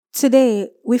Today,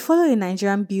 we follow a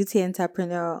Nigerian beauty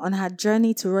entrepreneur on her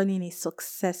journey to running a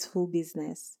successful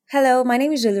business. Hello, my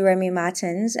name is Oluremi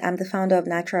Martins. I'm the founder of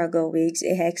Natural Girl Wigs,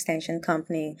 a hair extension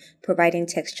company providing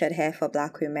textured hair for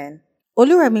Black women.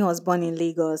 Oluremi was born in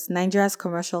Lagos, Nigeria's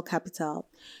commercial capital.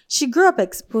 She grew up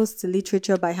exposed to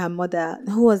literature by her mother,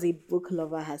 who was a book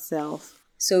lover herself.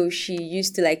 So she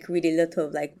used to read a lot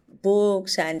of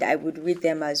books and I would read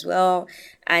them as well.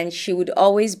 And she would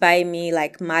always buy me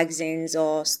magazines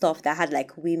or stuff that had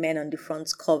women on the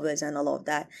front covers and all of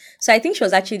that. So I think she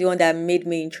was actually the one that made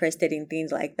me interested in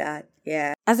things like that.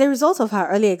 Yeah. As a result of her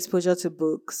early exposure to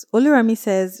books, Oluremi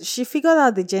says she figured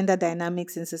out the gender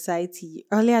dynamics in society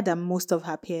earlier than most of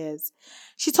her peers.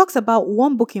 She talks about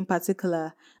one book in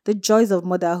particular, The Joys of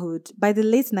Motherhood, by the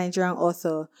late Nigerian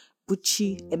author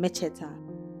Buchi Emecheta.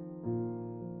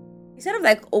 It sort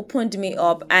of opened me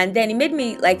up, and then it made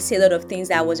me see a lot of things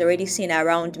that I was already seeing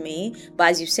around me. But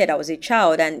as you said, I was a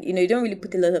child, and you don't really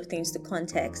put a lot of things to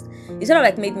context. It sort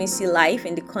of made me see life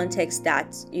in the context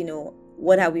that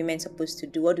what are women supposed to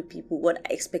do? What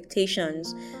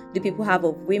expectations do people have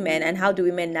of women, and how do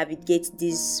women navigate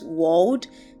this world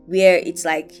where it's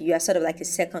you are sort of a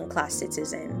second class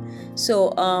citizen?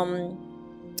 So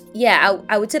yeah,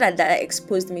 I would say that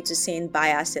exposed me to seeing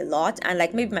bias a lot, and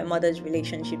maybe my mother's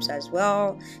relationships as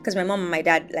well, because my mom and my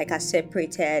dad are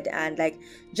separated, and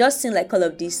just seeing all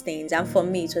of these things. And for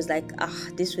me it was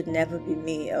this would never be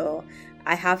me, or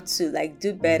I have to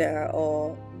do better,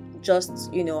 or just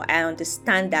I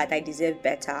understand that I deserve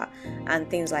better and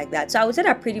things like that. So I would say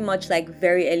that pretty much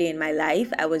very early in my life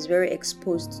I was very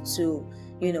exposed to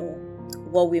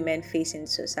what women face in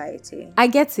society. I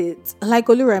get it. Like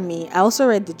Oluremi, I also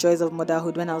read The Joys of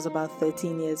Motherhood when I was about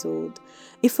 13 years old.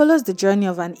 It follows the journey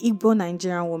of an Igbo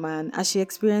Nigerian woman as she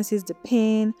experiences the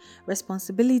pain,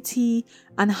 responsibility,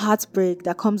 and heartbreak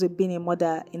that comes with being a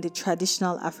mother in the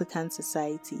traditional African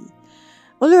society.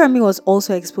 Oluremi was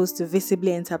also exposed to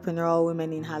visibly entrepreneurial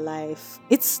women in her life.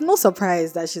 It's no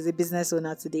surprise that she's a business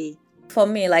owner today. For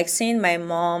me, seeing my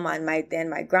mom and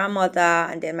my grandmother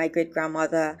and then my great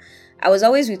grandmother, I was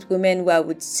always with women who I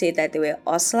would say that they were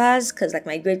hustlers, because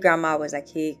my great grandma was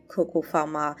a cocoa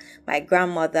farmer. My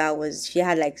grandmother she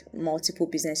had multiple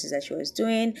businesses that she was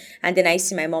doing, and then I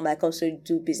see my mom also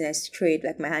do business trade,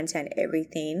 my auntie and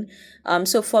everything.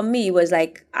 So for me it was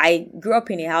I grew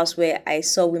up in a house where I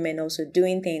saw women also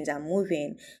doing things and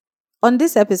moving. On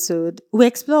this episode, we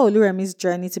explore Oluremi's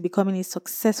journey to becoming a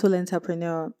successful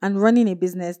entrepreneur and running a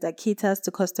business that caters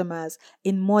to customers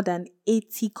in more than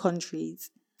 80 countries.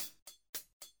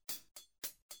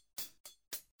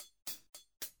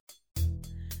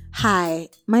 Hi,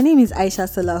 my name is Aisha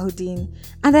Salahuddin,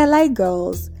 and I like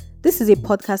girls. This is a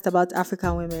podcast about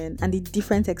African women and the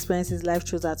different experiences life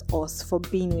throws at us for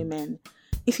being women.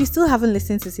 If you still haven't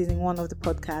listened to season 1 of the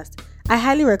podcast, I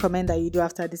highly recommend that you do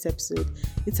after this episode.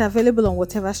 It's available on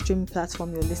whatever streaming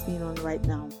platform you're listening on right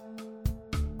now.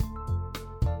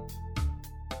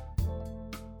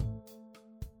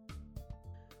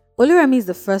 Oluremi is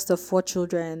the first of 4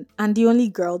 children and the only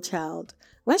girl child.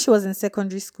 When she was in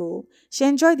secondary school, she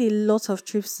enjoyed a lot of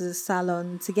trips to the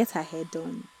salon to get her hair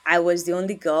done. I was the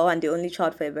only girl and the only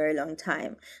child for a very long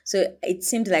time. So it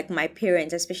seemed like my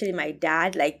parents, especially my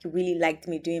dad, really liked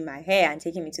me doing my hair and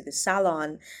taking me to the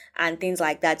salon and things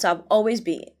like that. So I've always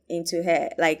been into hair.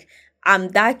 I'm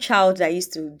that child that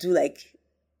used to do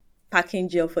packing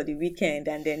gel for the weekend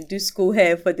and then do school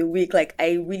hair for the week.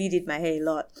 I really did my hair a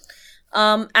lot.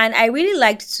 And I really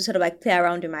liked to sort of play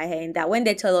around with my hair, in that when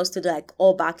they tell us to do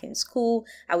all back in school,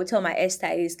 I would tell my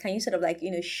hairstylist, can you sort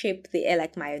of shape the hair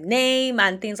like my name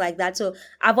and things like that. So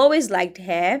I've always liked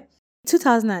hair.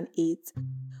 2008,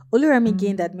 Oluremi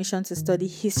gained admission to study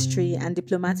history and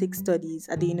diplomatic studies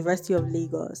at the University of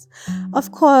Lagos.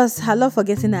 Of course, her love for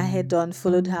getting her hair done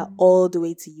followed her all the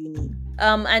way to uni.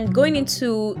 And going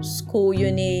into school,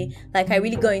 uni, I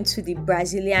really got into the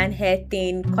Brazilian hair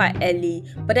thing quite early.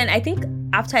 But then I think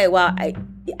after a while,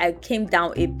 I came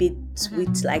down a bit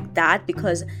with that,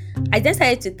 because I then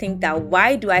started to think that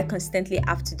why do I constantly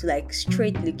have to do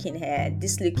straight looking hair,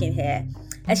 this looking hair,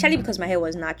 especially because my hair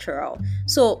was natural.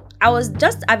 So I was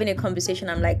just having a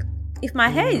conversation. I'm if my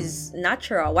hair is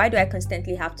natural, why do I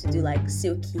constantly have to do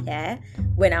silky hair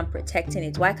when I'm protecting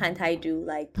it? Why can't I do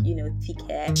thick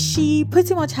hair? She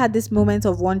pretty much had this moment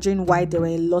of wondering why there were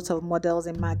a lot of models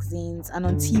in magazines and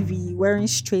on TV wearing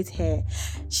straight hair.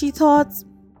 She thought,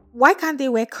 why can't they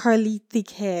wear curly, thick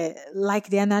hair like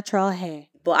their natural hair?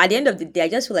 But at the end of the day, I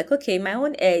just feel okay, my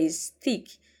own hair is thick.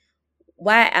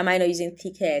 why am I not using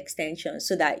thick hair extensions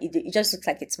so that it just looks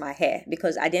like it's my hair?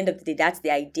 Because at the end of the day, that's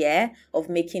the idea of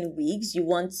making wigs. You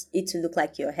want it to look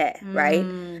like your hair, right?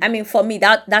 I mean, for me,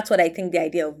 that's what I think the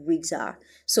idea of wigs are.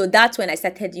 So that's when I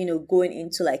started, going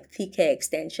into like thick hair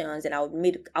extensions, and I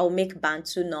would make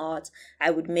bantu knots. I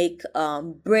would make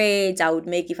braids. I would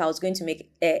make, if I was going to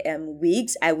make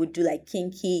wigs, I would do like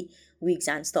kinky wigs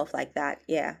and stuff like that.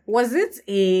 Yeah. Was it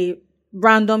a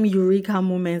random eureka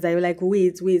moment that you're like,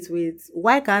 wait,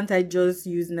 why can't I just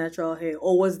use natural hair?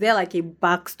 Or was there like a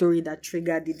backstory that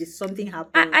triggered it? Did something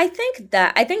happen? I think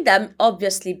that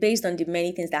obviously, based on the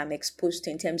many things that I'm exposed to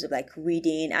in terms of like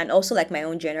reading, and also like my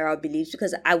own general beliefs,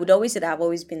 because I would always say that I've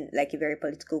always been like a very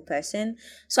political person.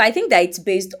 So I think that it's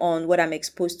based on what I'm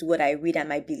exposed to, what I read, and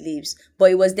my beliefs.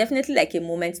 But it was definitely like a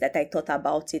moment that I thought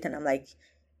about it, and I'm like,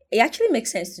 it actually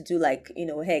makes sense to do like,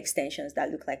 hair extensions that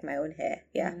look like my own hair.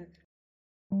 Yeah.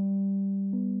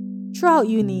 Throughout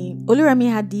uni,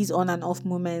 Oluremi had these on and off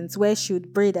moments where she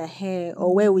would braid her hair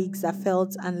or wear wigs that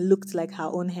felt and looked like her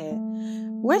own hair.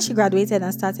 When she graduated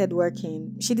and started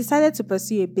working, she decided to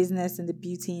pursue a business in the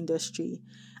beauty industry.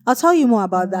 I'll tell you more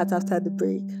about that after the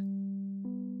break.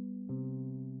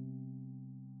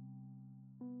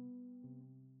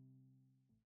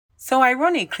 So I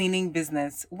run a cleaning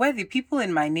business where the people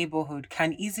in my neighborhood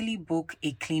can easily book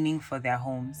a cleaning for their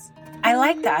homes. I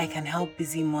like that I can help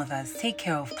busy mothers take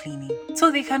care of cleaning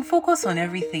so they can focus on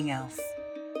everything else.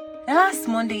 Last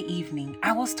Monday evening,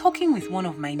 I was talking with one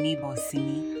of my neighbors,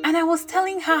 Simi, and I was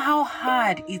telling her how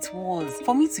hard it was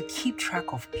for me to keep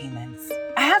track of payments.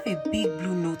 I have a big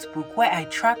blue notebook where I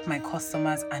track my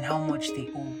customers and how much they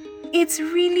owe. It's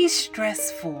really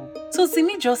stressful. So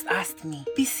Simi just asked me,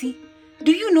 Bisi,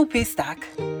 do you know Paystack?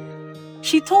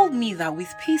 She told me that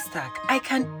with Paystack, I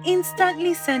can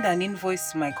instantly send an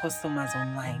invoice to my customers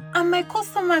online, and my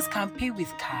customers can pay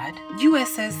with card,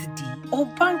 USSD, or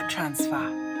bank transfer.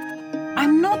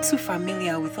 I'm not too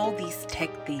familiar with all these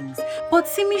tech things, but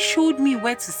Simi showed me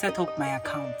where to set up my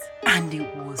account, and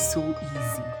it was so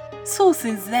easy. So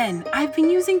since then, I've been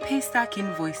using Paystack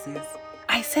invoices.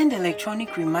 I send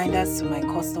electronic reminders to my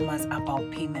customers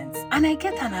about payments, and I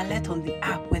get an alert on the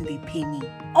app when they pay me.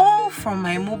 All from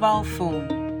my mobile phone.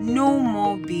 No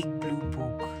more big blue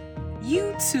book.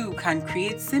 You too can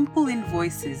create simple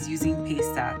invoices using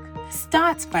Paystack.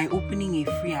 Start by opening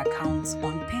a free account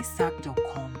on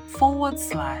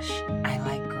paystack.com/I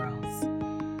like girls.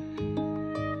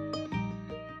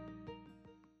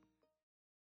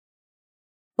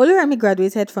 Oluremi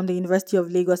graduated from the University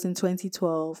of Lagos in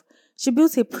 2012. She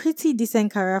built a pretty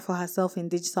decent career for herself in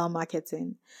digital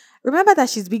marketing. Remember that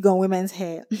she's big on women's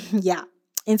hair? Yeah.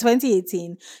 In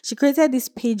 2018, she created this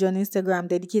page on Instagram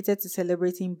dedicated to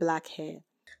celebrating black hair.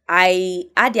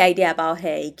 I had the idea about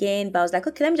hair again, but I was like,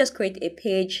 okay, let me just create a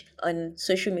page on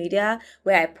social media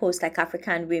where I post like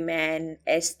African women,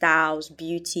 hairstyles,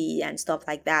 beauty, and stuff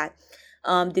like that.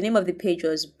 The name of the page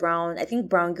was Brown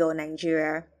Girl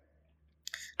Nigeria.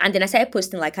 And then I started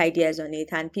posting like ideas on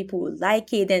it, and people would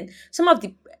like it. And some of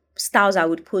the styles I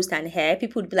would post and hair,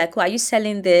 people would be like, oh, are you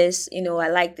selling this? I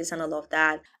like this and all of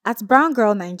that. At Brown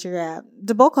Girl Nigeria,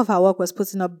 the bulk of her work was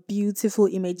putting up beautiful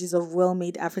images of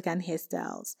well-made African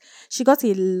hairstyles. She got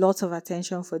a lot of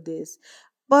attention for this.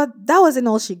 But that wasn't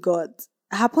all she got.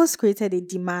 Her post created a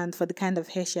demand for the kind of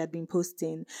hair she had been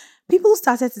posting. People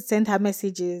started to send her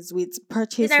messages with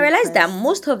purchase And I realized that requests.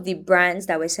 most of the brands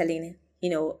that were selling,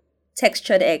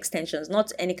 textured hair extensions,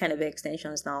 not any kind of hair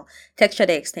extensions now, textured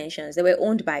hair extensions, they were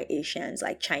owned by Asians,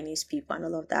 like Chinese people and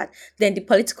all of that. Then the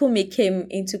political me came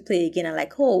into play again, and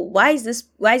like, oh, why is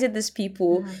it these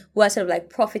people who are sort of like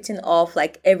profiting off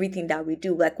like everything that we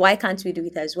do? Like, why can't we do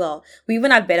it as well? We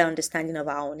even have better understanding of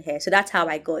our own hair. So that's how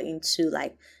I got into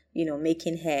like,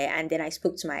 making hair. And then I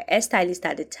spoke to my hairstylist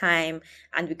at the time,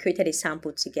 and we created a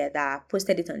sample together,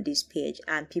 posted it on this page,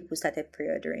 and people started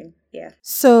pre-ordering. Yeah.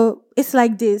 So it's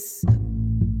like this.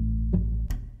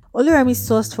 Oluremi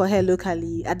sourced for hair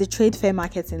locally at the Trade Fair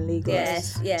Market in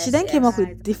Lagos. Yes. She then came up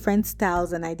with different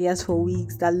styles and ideas for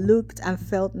wigs that looked and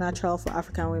felt natural for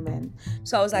African women.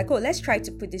 So I was like, oh, let's try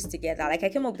to put this together. Like I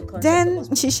came up with the concept.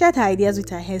 Then she shared her ideas with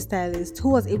her hairstylist,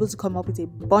 who was able to come up with a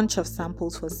bunch of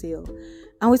samples for sale.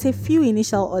 And with a few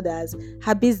initial orders,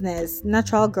 her business,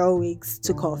 Natural Girl Wigs,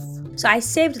 took off. So I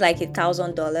saved like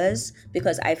 $1,000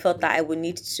 because I felt that I would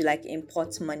need to like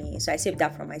import money. So I saved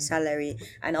that from my salary,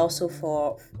 and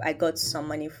also I got some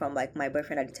money from like my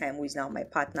boyfriend at the time, who is now my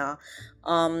partner.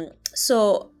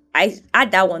 So I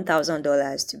had that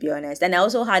 $1,000, to be honest. And I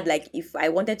also had like, if I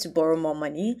wanted to borrow more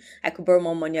money, I could borrow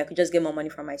more money. I could just get more money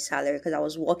from my salary because I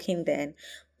was working then.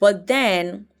 But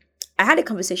then I had a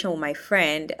conversation with my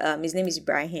friend. His name is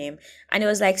Ibrahim, and he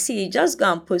was like, "See, just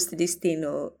go and post this thing.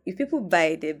 Oh, if people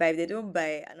buy, they buy. If they don't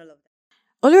buy, and all of that."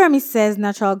 Olurami says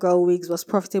Natural Girl Wigs was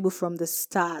profitable from the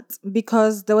start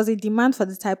because there was a demand for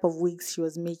the type of wigs she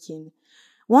was making.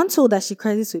 One tool that she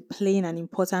credits with playing an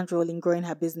important role in growing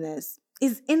her business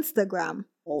is Instagram.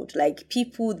 Like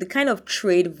people, the kind of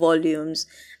trade volumes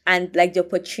and like the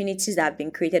opportunities that have been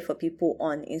created for people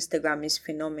on Instagram is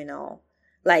phenomenal.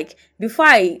 Like before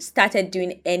I started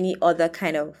doing any other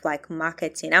kind of like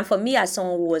marketing, and for me as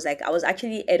someone who was like, I was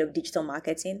actually head of digital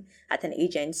marketing at an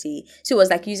agency, so it was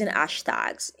like using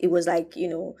hashtags. It was like,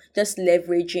 just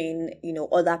leveraging,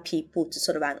 other people to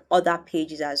sort of and other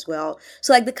pages as well.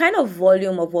 So like the kind of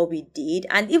volume of what we did,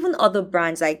 and even other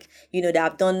brands like, that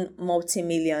have done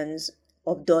multi-millions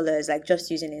of dollars, like just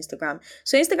using Instagram.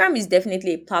 So Instagram is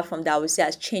definitely a platform that I would say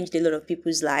has changed a lot of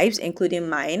people's lives, including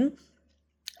mine.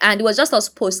 And it was just us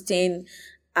posting,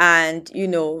 and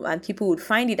and people would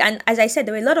find it. And as I said,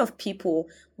 there were a lot of people.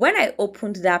 When I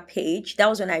opened that page, that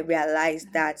was when I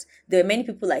realized that there were many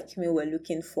people like me who were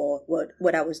looking for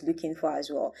what I was looking for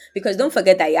as well. Because don't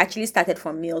forget that it actually started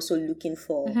from me also looking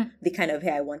for the kind of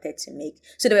hair I wanted to make.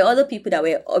 So there were other people that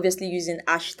were obviously using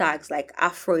hashtags like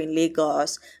Afro in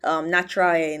Lagos,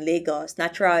 natural hair in Lagos,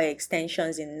 natural hair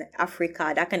extensions in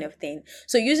Africa, that kind of thing.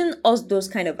 So using those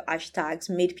kind of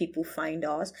hashtags made people find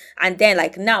us. And then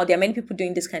like now there are many people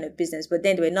doing this kind of business, but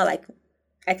then they were not like,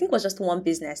 I think it was just one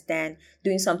business then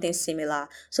doing something similar.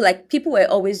 So like people were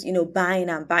always, buying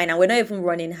and buying, and we're not even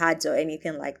running ads or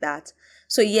anything like that.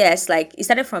 So yes, like it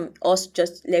started from us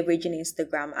just leveraging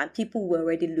Instagram, and people were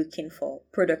already looking for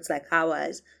products like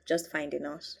ours, just finding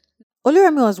us.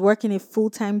 Olurami was working a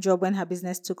full-time job when her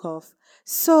business took off.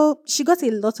 So she got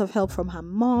a lot of help from her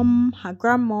mom, her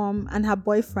grandmom, and her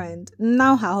boyfriend,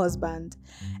 now her husband.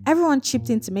 Everyone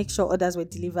chipped in to make sure orders were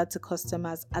delivered to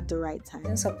customers at the right time.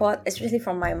 And support, especially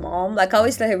from my mom. Like I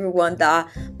always tell everyone that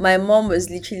my mom was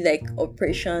literally like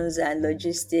operations and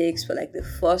logistics for like the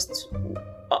first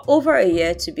over a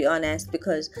year, to be honest,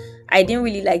 because I didn't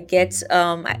really like get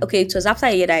okay, it was after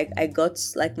a year that I got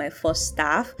like my first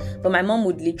staff, but my mom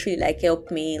would literally like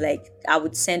help me. Like I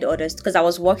would send orders because I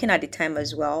was working at the time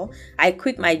as well. I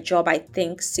quit my job, I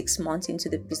think 6 months into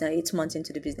the business, 8 months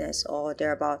into the business or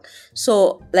thereabout.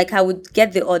 So like I would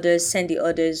get the orders, send the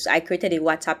orders. I created a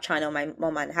WhatsApp channel, my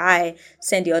mom and I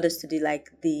send the orders to the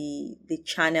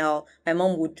channel. My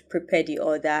mom would prepare the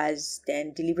orders,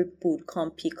 then delivery people would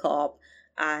come pick up.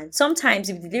 And sometimes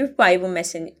if the delivery people are even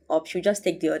messing up, she'll just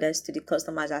take the orders to the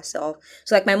customers herself.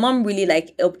 So like my mom really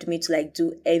like helped me to like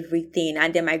do everything.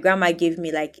 And then my grandma gave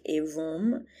me like a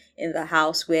room in the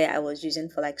house where I was using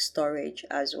for like storage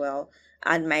as well.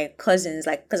 And my cousins,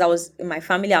 like, because I was in my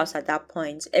family house at that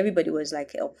point, everybody was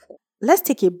like helpful. Let's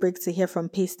take a break to hear from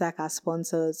Paystack, our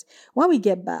sponsors. When we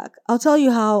get back, I'll tell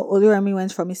you how Olurami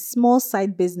went from a small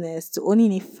side business to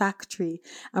owning a factory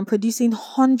and producing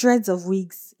hundreds of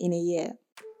wigs in a year.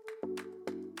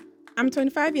 I'm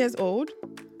 25 years old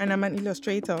and I'm an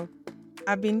illustrator.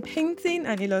 I've been painting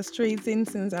and illustrating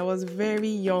since I was very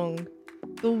young.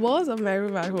 The walls of my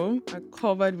room at home are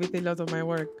covered with a lot of my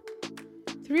work.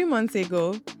 3 months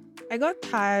ago, I got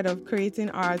tired of creating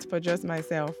art for just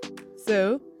myself.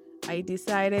 So, I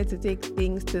decided to take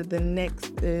things to the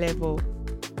next level.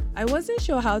 I wasn't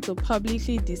sure how to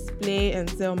publicly display and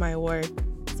sell my work,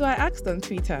 so I asked on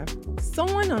Twitter.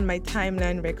 Someone on my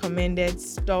timeline recommended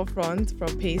Storefront from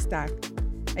Paystack.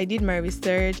 I did my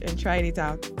research and tried it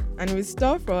out. And with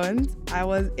Storefront, I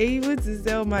was able to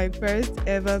sell my first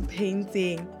ever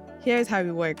painting. Here's how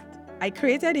it worked. I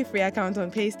created a free account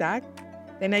on Paystack,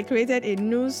 then I created a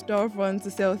new storefront to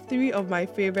sell 3 of my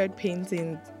favorite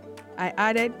paintings. I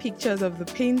added pictures of the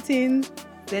paintings,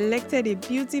 selected a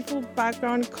beautiful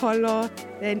background color,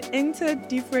 then entered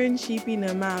different shipping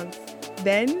amounts.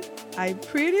 Then, I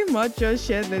pretty much just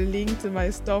shared the link to my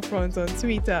storefront on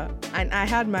Twitter, and I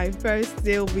had my first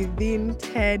sale within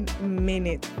 10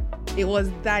 minutes. It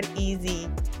was that easy.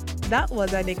 That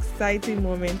was an exciting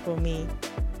moment for me.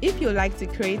 If you like to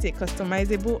create a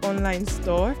customizable online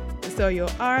store to sell your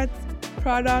art,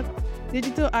 products,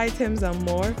 digital items, and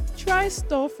more, try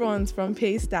Storefront from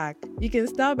Paystack. You can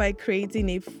start by creating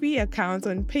a free account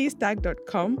on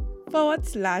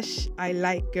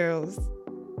paystack.com/ILikeGirls.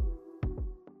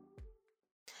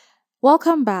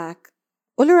 Welcome back.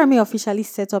 Olurami officially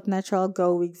set up Natural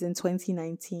Girl Wigs in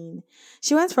 2019.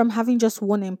 She went from having just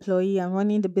one employee and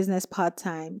running the business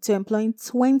part-time to employing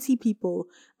 20 people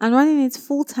and running it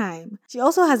full-time. She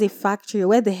also has a factory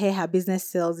where the hair her business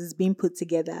sells is being put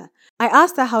together. I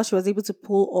asked her how she was able to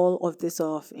pull all of this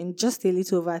off in just a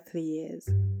little over 3 years.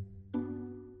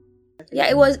 Yeah,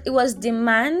 it was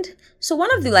demand. So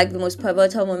one of the most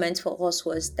pivotal moments for us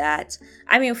was that,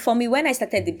 I mean, for me, when I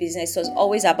started the business, it was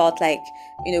always about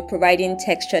providing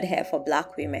textured hair for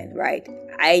black women, right?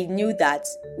 I knew that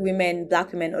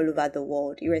black women all over the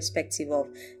world, irrespective of,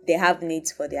 they have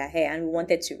needs for their hair, and we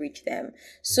wanted to reach them.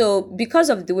 So because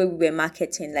of the way we were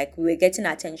marketing, like, we were getting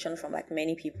attention from like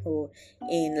many people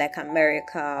in like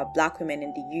America, black women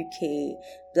in the UK,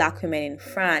 black women in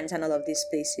France, and all of these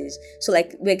places. So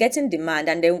like, we're getting demand,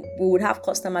 and then we would have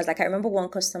customers. Like, I remember one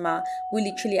customer, we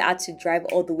literally had to drive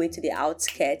all the way to the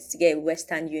outskirts to get a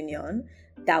Western Union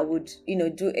that would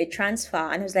do a transfer.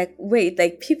 And I was like, wait,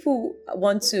 like, people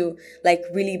want to like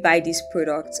really buy these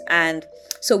products. And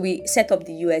so we set up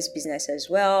the US business as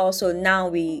well. So now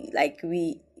we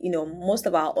most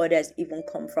of our orders even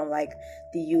come from like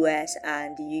the US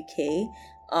and the UK,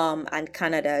 and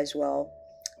Canada as well.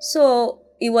 So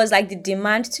it was like the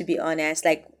demand, to be honest.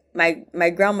 Like, my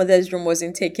grandmother's room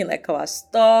wasn't taking like our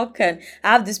stock, and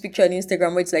I have this picture on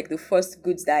Instagram where it's like the first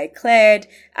goods that I cleared,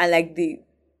 and like the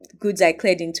goods I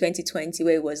cleared in 2020,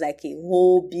 where it was like a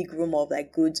whole big room of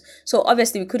like goods. So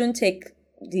obviously we couldn't take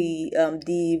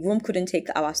the room couldn't take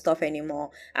our stuff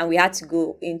anymore, and we had to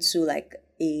go into like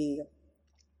a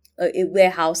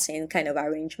warehousing kind of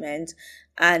arrangement.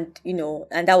 And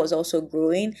and that was also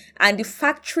growing. And the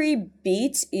factory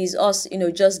bit is us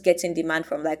just getting demand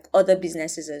from like other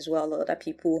businesses as well, other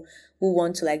people who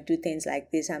want to like do things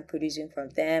like this, and producing from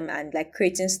them, and like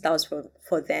creating styles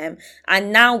for them.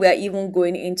 And now we're even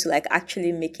going into like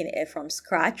actually making hair from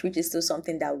scratch, which is still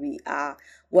something that we are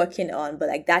working on, but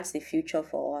like, that's the future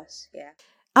for us. Yeah.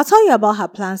 I'll tell you about her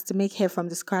plans to make hair from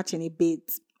the scratch in a bit.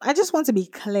 I just want to be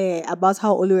clear about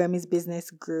how Oluremi's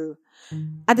business grew.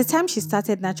 At the time she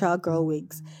started Natural Girl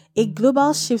Wigs, a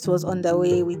global shift was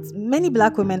underway, with many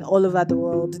black women all over the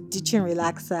world ditching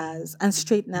relaxers and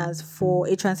straighteners for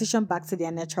a transition back to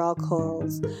their natural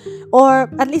curls, or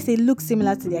at least a look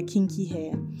similar to their kinky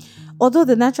hair. Although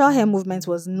the natural hair movement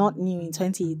was not new in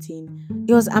 2018,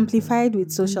 it was amplified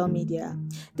with social media.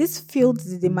 This fueled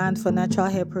the demand for natural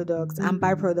hair products and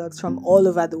byproducts from all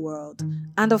over the world.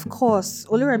 And of course,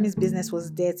 Oluremi's business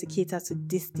was there to cater to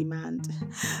this demand.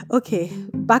 Okay,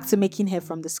 back to making hair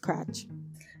from the scratch.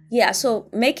 Yeah, so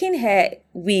making hair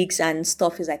wigs and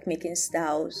stuff is like making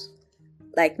styles.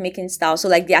 So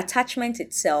like the attachment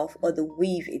itself, or the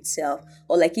weave itself,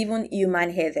 or like even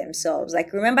human hair themselves.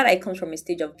 Like, remember that it comes from a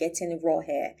stage of getting raw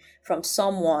hair from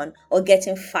someone, or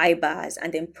getting fibers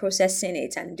and then processing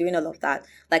it and doing all of that.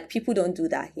 Like, people don't do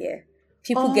that here.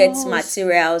 People get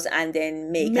materials and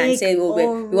then make and say,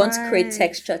 oh, we want to create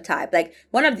texture type. Like,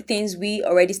 one of the things we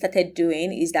already started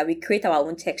doing is that we create our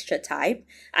own texture type.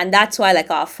 And that's why like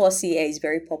our 4C hair is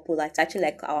very popular. It's actually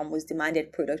like our most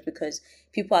demanded product, because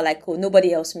people are like, oh,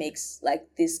 nobody else makes like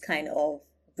this kind of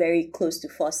very close to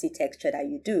 4C texture that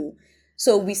you do.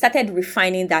 So we started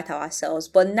refining that ourselves.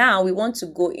 But now we want to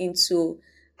go into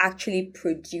actually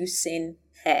producing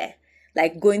hair,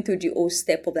 like going through the whole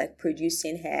step of like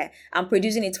producing hair and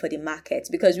producing it for the market,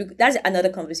 because that's another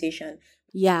conversation.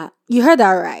 Yeah, you heard that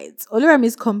right.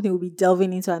 Oluremi's company will be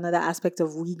delving into another aspect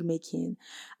of wig making.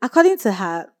 According to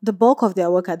her, the bulk of their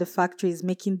work at the factory is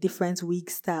making different wig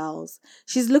styles.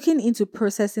 She's looking into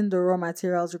processing the raw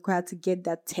materials required to get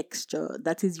that texture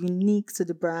that is unique to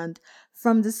the brand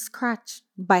from the scratch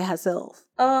by herself.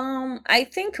 I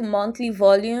think monthly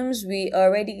volumes, we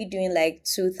already doing like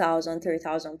 2,000,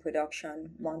 3,000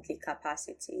 production monthly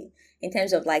capacity in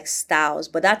terms of like styles,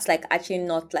 but that's like actually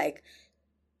not like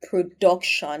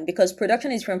production, because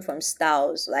production is different from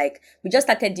styles. Like, we just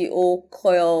started the whole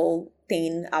coil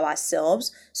thing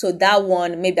ourselves, so that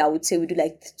one, maybe I would say we do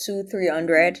like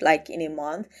 200-300 like in a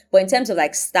month. But in terms of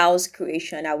like styles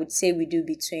creation, I would say we do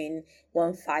between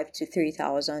 1,500 to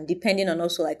 3,000, depending on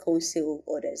also like wholesale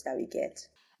orders that we get.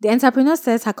 The entrepreneur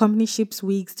says her company ships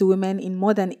wigs to women in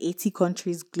more than 80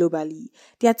 countries globally.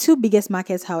 Their two biggest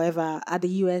markets, however, are the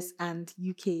US and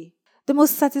UK. The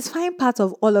most satisfying part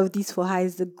of all of this for her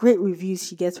is the great reviews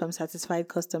she gets from satisfied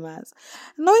customers.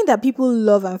 Knowing that people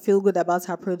love and feel good about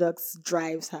her products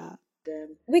drives her.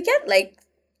 We get like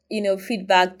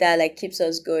feedback that like keeps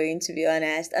us going, to be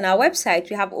honest. On our website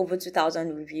we have over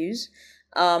 2,000 reviews,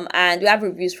 and we have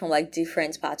reviews from like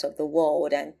different parts of the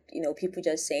world, and people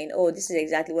just saying, oh, this is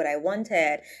exactly what I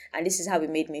wanted, and this is how it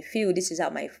made me feel, this is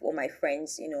how my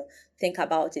friends think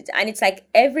about it. And it's like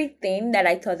everything that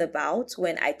I thought about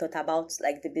when I thought about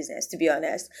like the business, to be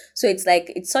honest. So it's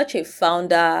like, it's such a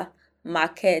founder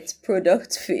market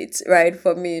product fit, right,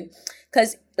 for me.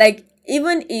 Because like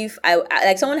even if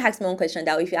like someone asked me one question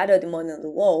that if you had all the money in the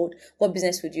world, what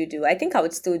business would you do? I think I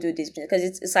would still do this business because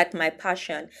it's like my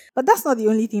passion. But that's not the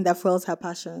only thing that fuels her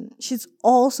passion. She's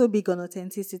also big on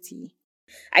authenticity.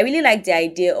 I really like the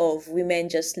idea of women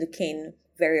just looking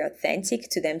very authentic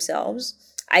to themselves.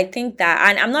 I think that,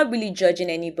 and I'm not really judging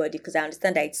anybody because I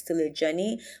understand that it's still a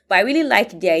journey, but I really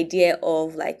like the idea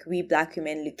of like we Black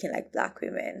women looking like Black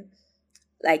women,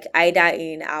 like either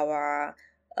in our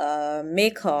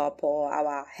makeup or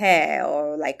our hair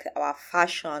or like our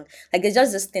fashion. Like there's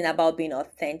just this thing about being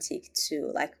authentic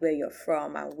to like where you're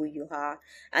from and who you are,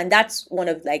 and that's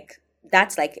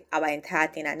like our entire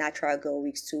thing at Natural Girl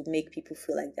Weeks, to make people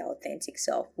feel like their authentic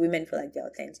self. Women feel like their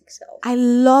authentic self. I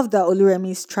love that Oluremi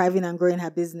is thriving and growing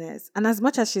her business. And as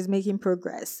much as she's making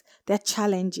progress, there are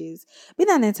challenges.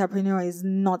 Being an entrepreneur is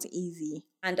not easy.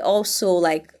 And also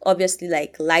like obviously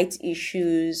like light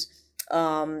issues,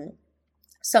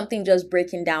 something just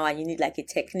breaking down and you need like a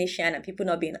technician and people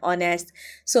not being honest.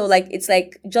 So like it's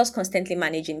like just constantly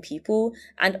managing people,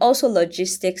 and also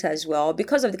logistics as well,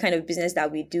 because of the kind of business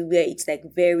that we do where it's like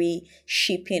very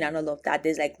shipping and all of that.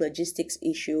 There's like logistics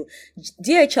issue.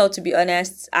 DHL, to be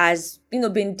honest, has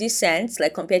been decent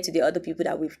like compared to the other people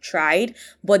that we've tried,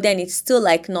 but then it's still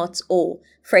like not all.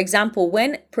 For example,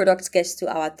 when products gets to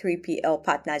our 3PL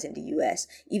partners in the US,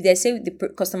 if they say the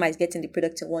customer is getting the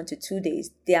product in 1 to 2 days,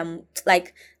 they are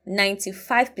like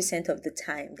 95% of the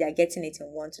time they are getting it in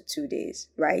 1 to 2 days,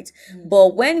 right?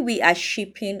 But when we are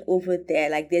shipping over there,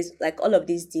 like there's like all of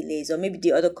these delays, or maybe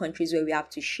the other countries where we have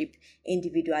to ship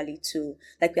individually too,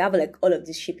 like we have like all of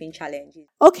these shipping challenges.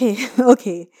 Okay.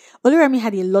 Oluremi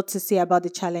had a lot to say about the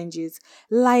challenges,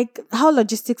 like how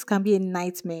logistics can be a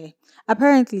nightmare.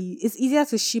 Apparently, it's easier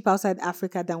to ship outside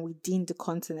Africa than within the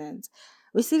continent.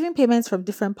 Receiving payments from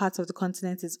different parts of the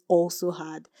continent is also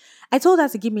hard. I told her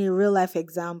to give me a real life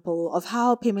example of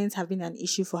how payments have been an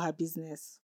issue for her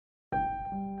business.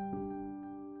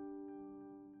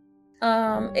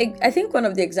 I think one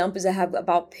of the examples I have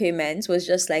about payments was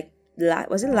just like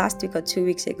was it last week or 2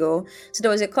 weeks ago? So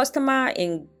there was a customer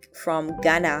from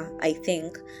Ghana, I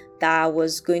think, that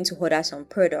was going to order some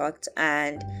product,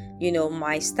 and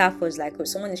my staff was like, oh,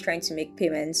 someone is trying to make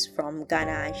payments from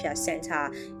Ghana and she has sent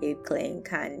her a link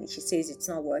and she says it's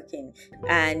not working.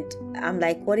 And I'm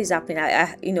like, what is happening?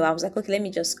 I was like, okay, let me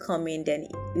just come in then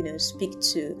speak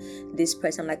to this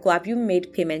person. I'm like, well, have you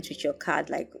made payments with your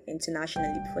card like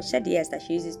internationally before? She said yes, that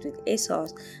she uses it with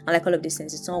ASOS and like all of these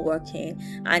things, it's not working.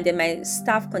 And then my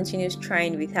staff continues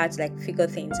trying with her to like figure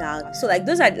things out. So like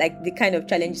those are like the kind of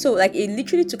challenge. So like it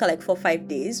literally took her like 4 or 5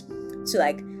 days to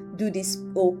like do this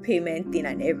whole payment thing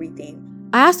and everything.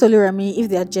 I asked Oluremi if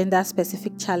there are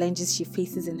gender-specific challenges she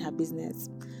faces in her business.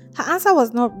 Her answer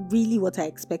was not really what I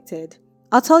expected.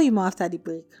 I'll tell you more after the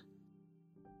break.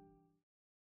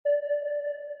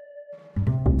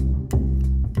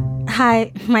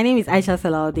 Hi, my name is Aisha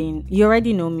Salaudin. You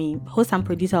already know me, host and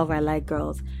producer of I Like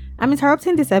Girls. I'm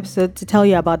interrupting this episode to tell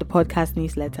you about the podcast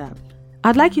newsletter.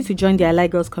 I'd like you to join the I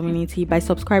Like Girls community by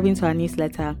subscribing to our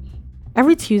newsletter.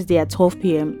 Every Tuesday at 12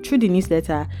 p.m. through the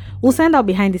newsletter, we'll send out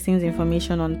behind-the-scenes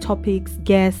information on topics,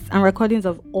 guests, and recordings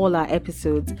of all our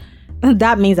episodes.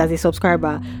 That means as a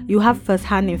subscriber, you have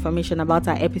first-hand information about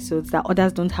our episodes that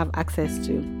others don't have access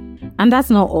to. And that's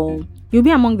not all. You'll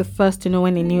be among the first to know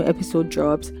when a new episode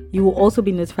drops. You will also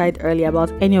be notified early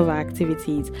about any of our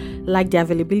activities, like the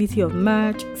availability of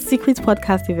merch, secret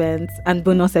podcast events, and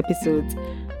bonus episodes.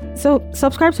 So,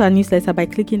 subscribe to our newsletter by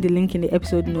clicking the link in the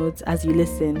episode notes as you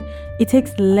listen. It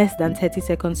takes less than 30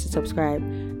 seconds to subscribe,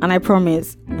 and I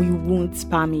promise we won't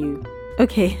spam you.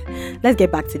 Okay, let's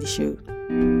get back to the show.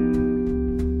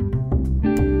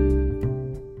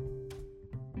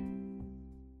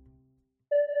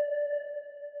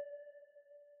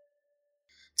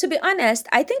 To be honest,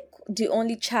 I think the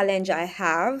only challenge I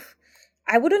have,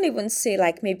 I wouldn't even say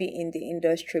like maybe in the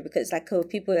industry, because like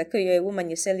people like, oh, you're a woman,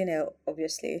 you're selling hair,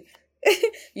 obviously.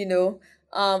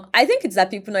 I think it's that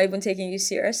people not even taking you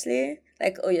seriously.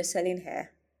 Like, oh, you're selling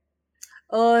hair.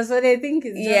 Oh, so they think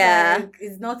it's just like,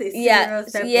 it's not a serious type of...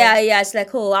 It's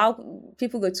like, oh, how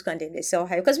people go to school and then they sell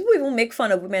hair. Because people even make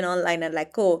fun of women online and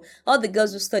like, oh, all the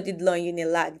girls who studied law in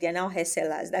Unilag, they're now hair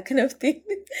sellers, that kind of thing.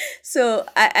 So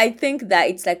I think that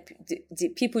it's like the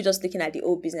people just looking at the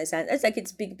old business, and it's like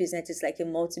it's big business. It's like a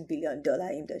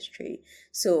multi-billion-dollar industry.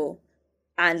 So,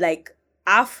 and like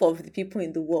half of the people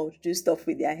in the world do stuff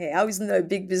with their hair. How is it not a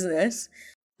big business?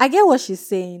 I get what she's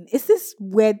saying. It's this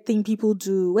weird thing people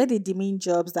do where they demean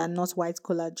jobs that are not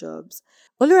white-collar jobs.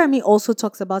 Oluremi also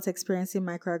talks about experiencing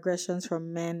microaggressions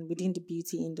from men within the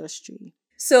beauty industry.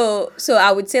 So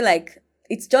I would say like,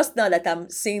 it's just now that I'm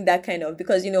seeing that kind of,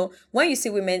 because when you see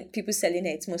people selling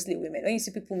hair, it's mostly women. When you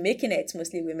see people making hair, it's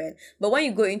mostly women. But when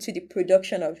you go into the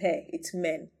production of hair, it's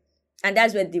men. And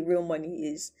that's where the real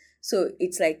money is. So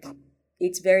it's like,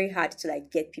 it's very hard to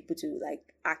like get people to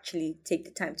like actually take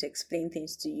the time to explain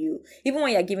things to you. Even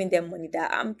when you're giving them money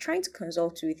that I'm trying to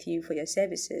consult with you for your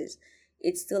services,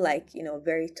 it's still like,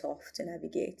 very tough to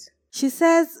navigate. She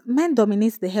says men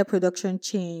dominate the hair production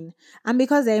chain, and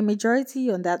because they're a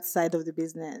majority on that side of the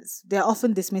business, they're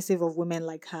often dismissive of women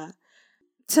like her.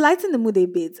 To lighten the mood a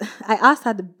bit, I asked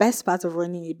her the best part of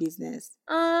running a business.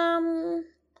 The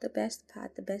best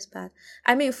part.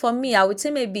 I mean, for me, I would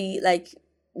say maybe like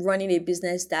running a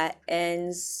business that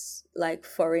earns like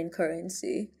foreign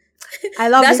currency. I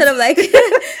love that's it. Sort of like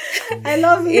I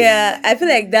love it. Yeah, I feel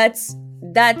like that's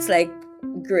like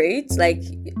great. Like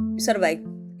sort of like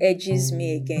edges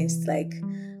me against like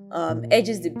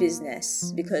edges the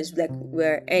business, because like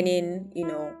we're earning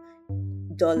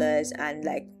dollars, and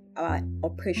like our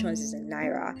operations is in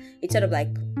naira. It sort of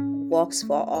like works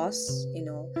for us.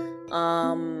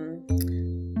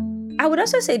 I would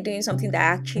also say doing something that I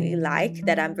actually like,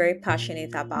 that I'm very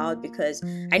passionate about, because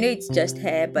I know it's just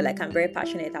hair, but like I'm very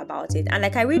passionate about it. And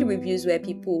like I read reviews where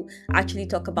people actually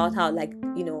talk about how like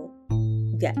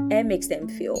their hair makes them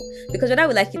feel, because whether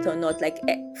we like it or not, like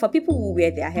for people who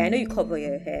wear their hair, I know you cover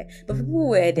your hair, but for people who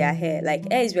wear their hair,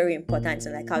 like hair is very important,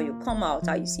 and like how you come out,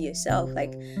 how you see yourself,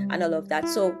 like, and all of that.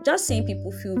 So just seeing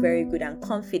people feel very good and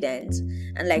confident,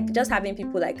 and like just having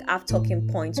people like have talking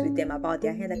points with them about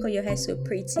their hair, like, oh, your hair's so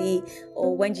pretty,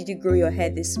 or when did you grow your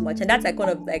hair this much? And that's like one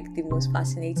of like the most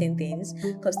fascinating things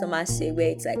customers say, where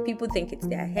it's like people think it's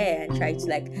their hair and try to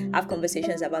like have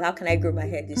conversations about how can I grow my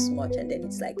hair this much, and then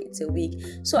it's like it's a week.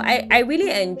 So I really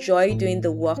enjoy doing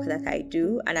the work that I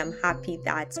do, and I'm happy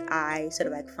that I sort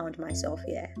of like found myself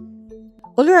here.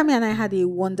 Oluremi and I had a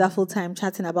wonderful time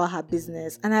chatting about her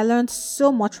business, and I learned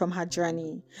so much from her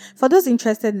journey. For those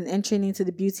interested in entering into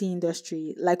the beauty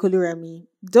industry, like Oluremi,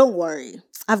 don't worry,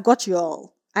 I've got you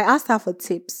all. I asked her for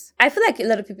tips. I feel like a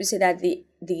lot of people say that the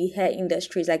hair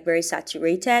industry is like very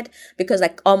saturated, because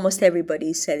like almost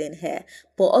everybody is selling hair.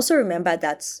 But also remember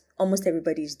that almost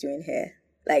everybody is doing hair.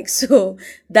 Like, so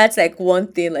that's like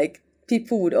one thing, like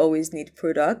people would always need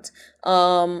product.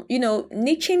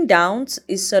 Niching down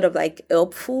is sort of like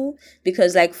helpful,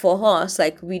 because like for us,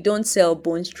 like we don't sell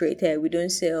bone straight hair. We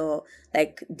don't sell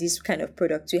like this kind of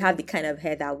products. We have the kind of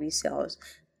hair that we sell.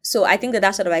 So I think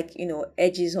that sort of like,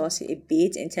 edges us a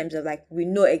bit in terms of like, we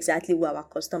know exactly who our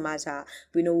customers are.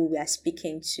 We know who we are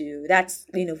speaking to. That's,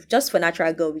 just for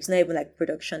natural girl, it's not even like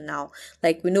production now.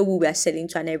 Like we know who we are selling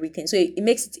to and everything. So it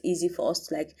makes it easy for us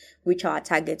to like reach our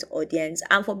target audience.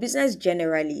 And for business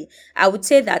generally, I would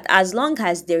say that as long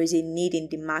as there is a need in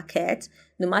the market,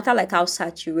 no matter like how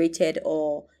saturated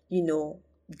or,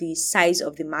 the size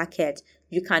of the market,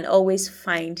 you can always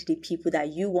find the people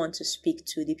that you want to speak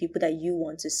to, the people that you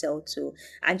want to sell to,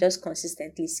 and just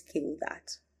consistently scale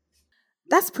that.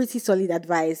 That's pretty solid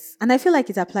advice, and I feel like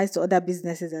it applies to other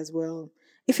businesses as well.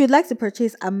 If you'd like to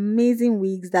purchase amazing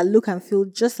wigs that look and feel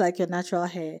just like your natural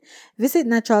hair, visit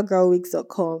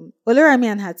naturalgirlwigs.com. Oluremi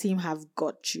and her team have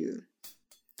got you.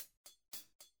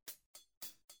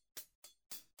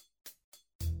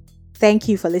 Thank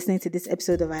you for listening to this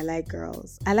episode of I Like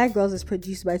Girls. I Like Girls is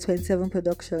produced by 27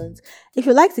 Productions. If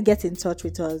you'd like to get in touch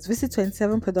with us, visit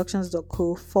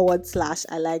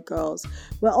 27productions.co/I Like Girls.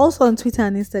 We're also on Twitter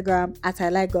and Instagram at I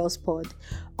Like Girls Pod.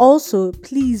 Also,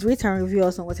 please rate and review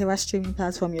us on whatever streaming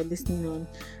platform you're listening on.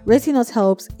 Rating us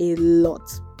helps a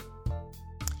lot.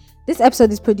 This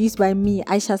episode is produced by me,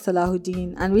 Aisha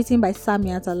Salahuddin, and written by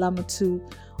Samiat Alamutu.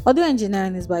 Audio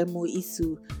engineering is by Mo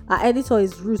Isu. Our editor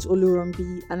is Ruth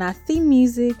Olurumbi, and our theme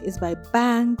music is by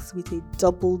Banks with a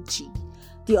double G.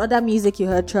 The other music you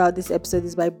heard throughout this episode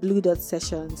is by Blue Dot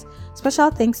Sessions. Special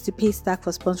thanks to Paystack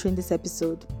for sponsoring this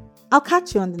episode. I'll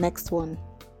catch you on the next one.